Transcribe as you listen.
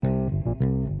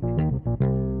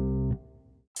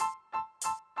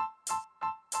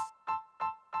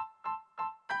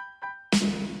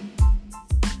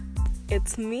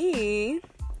It's me,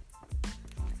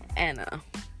 Anna.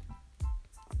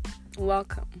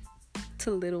 Welcome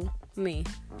to Little Me.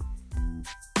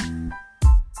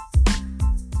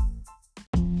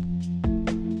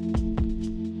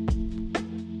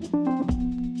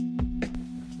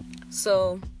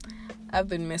 So, I've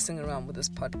been messing around with this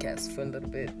podcast for a little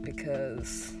bit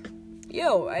because,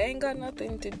 I ain't got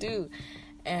nothing to do.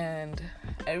 And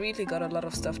I really got a lot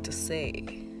of stuff to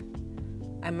say.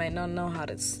 I might not know how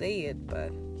to say it,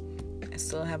 but I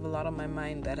still have a lot on my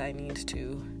mind that I need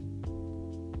to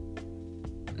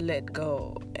let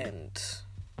go and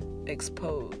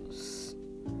expose.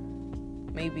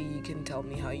 Maybe you can tell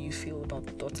me how you feel about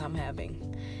the thoughts I'm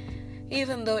having,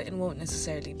 even though it won't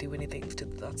necessarily do anything to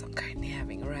the thoughts I'm currently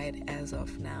having right as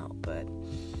of now. But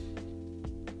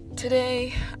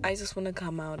today, I just want to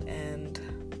come out and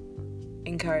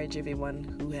encourage everyone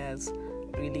who has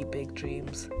really big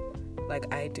dreams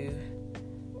like I do,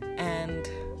 and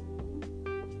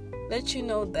let you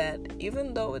know that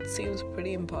even though it seems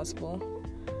pretty impossible,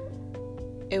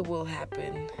 it will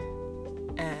happen,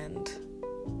 and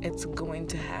it's going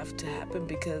to have to happen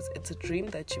because it's a dream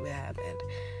that you have. And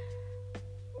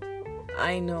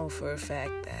I know for a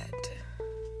fact that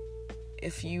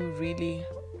if you really,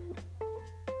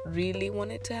 really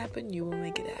want it to happen, you will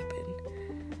make it happen.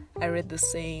 I read the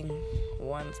saying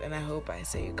once, and I hope I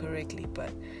say it correctly,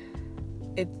 but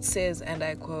it says, and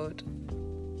I quote,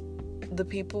 "The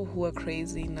people who are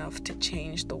crazy enough to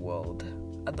change the world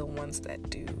are the ones that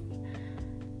do."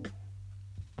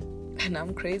 And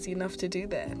I'm crazy enough to do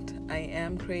that. I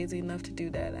am crazy enough to do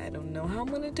that. I don't know how I'm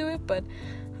going to do it, but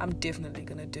I'm definitely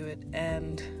going to do it.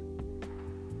 And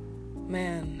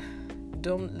man,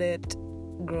 don't let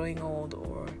growing old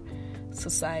or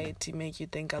society make you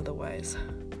think otherwise.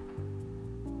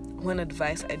 One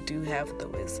advice I do have,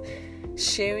 though, is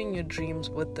sharing your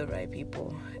dreams with the right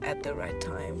people at the right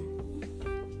time.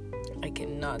 I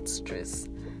cannot stress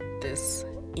this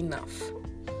enough.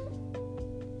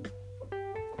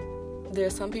 There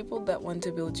are some people that want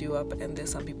to build you up, and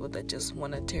there's some people that just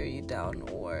want to tear you down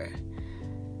or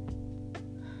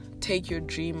take your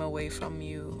dream away from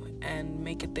you and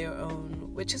make it their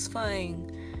own, which is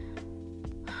fine,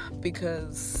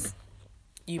 because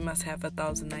you must have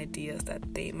 1,000 ideas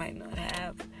that they might not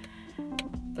have.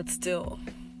 But still,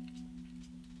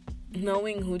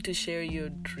 knowing who to share your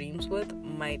dreams with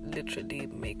might literally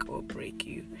make or break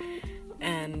you.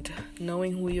 And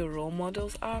knowing who your role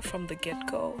models are from the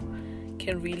get-go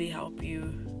can really help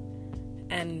you.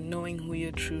 And knowing who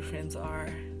your true friends are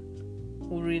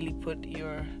will really put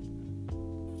your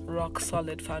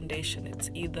rock-solid foundation. It's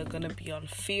either going to be on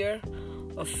fear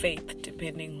or faith,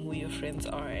 depending who your friends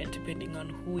are and depending on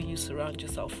who you surround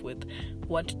yourself with,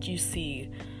 what you see,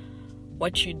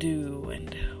 what you do,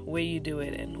 and where you do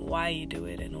it, and why you do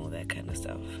it, and all that kind of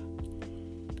stuff.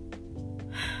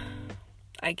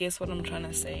 I guess what I'm trying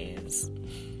to say is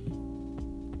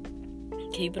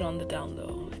keep it on the down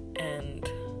low and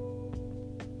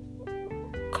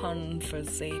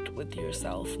conversate with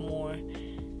yourself more,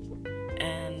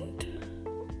 and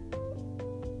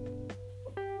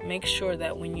make sure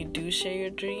that when you do share your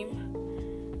dream,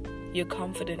 you're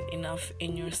confident enough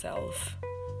in yourself.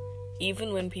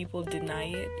 Even when people deny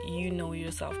it, you know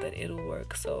yourself that it'll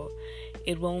work. So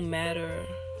it won't matter